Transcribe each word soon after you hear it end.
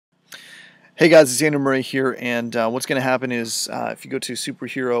Hey guys, it's Andrew Murray here, and what's going to happen is if you go to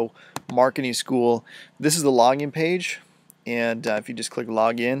Superhero Marketing School, this is the login page, and if you just click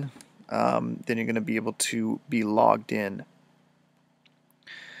login, then you're going to be able to be logged in.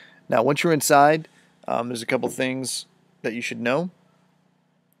 Now, once you're inside, there's a couple things that you should know.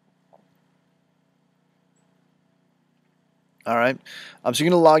 All right, so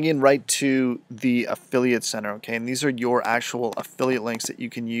you're going to log in right to the Affiliate Center, okay? And these are your actual affiliate links that you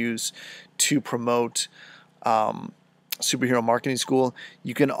can use to promote Superhero Marketing School.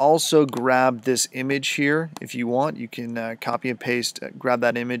 You can also grab this image here if you want. You can copy and paste, grab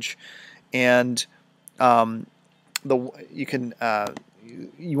that image, and you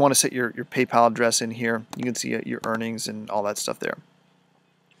want to set your PayPal address in here. You can see your earnings and all that stuff there.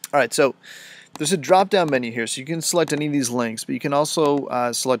 All right, so there's a drop-down menu here, so you can select any of these links, but you can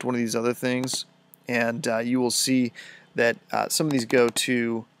also select one of these other things, and you will see that some of these go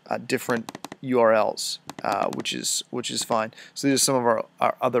to different URLs, which is fine. So these are some of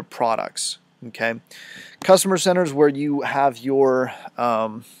our other products. Okay, Customer Center is where you have your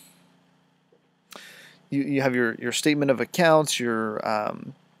you have your statement of accounts, your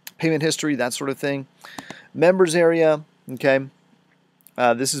payment history, that sort of thing. Members area. Okay.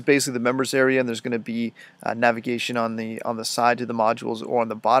 This is basically the members area, and there's going to be navigation on the side to the modules or on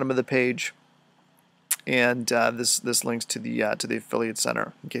the bottom of the page, and this links to the affiliate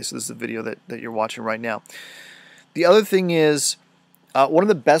center. Okay, so this is the video that you're watching right now. The other thing is one of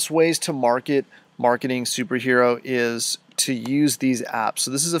the best ways to marketing Superhero is to use these apps. So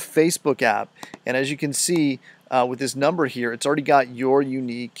this is a Facebook app, and as you can see with this number here, it's already got your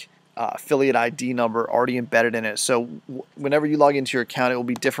unique affiliate ID number already embedded in it. So whenever you log into your account, it will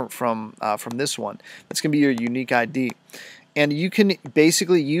be different from this one. That's going to be your unique ID, and you can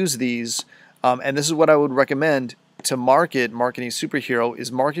basically use these. And this is what I would recommend to marketing Superhero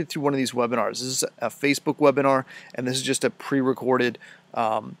is market through one of these webinars. This is a Facebook webinar, and this is just a pre-recorded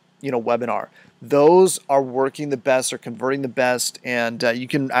webinar. Those are working the best, are converting the best, and you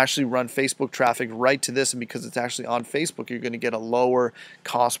can actually run Facebook traffic right to this, and because it's actually on Facebook, you're going to get a lower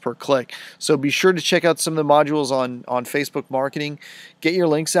cost per click. So be sure to check out some of the modules on Facebook marketing. Get your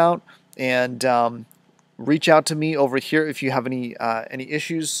links out, and reach out to me over here if you have any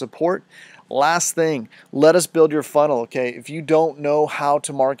issues, support. Last thing, let us build your funnel, okay? If you don't know how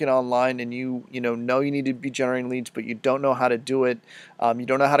to market online and you know you need to be generating leads, but you don't know how to do it, you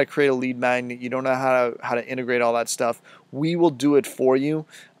don't know how to create a lead magnet, you don't know how to integrate all that stuff, we will do it for you.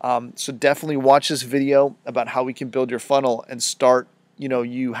 So definitely watch this video about how we can build your funnel and start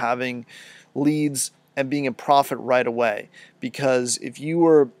you having leads and being in profit right away. Because if you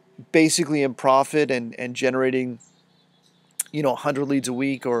were basically in profit and generating 100 leads a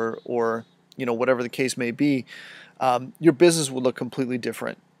week or whatever the case may be, your business will look completely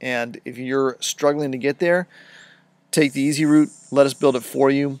different. And if you're struggling to get there, take the easy route. Let us build it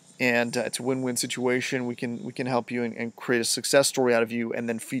for you, and it's a win-win situation. We can help you and create a success story out of you, and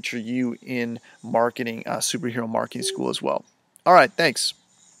then feature you in marketing Superhero Marketing School as well. All right, thanks.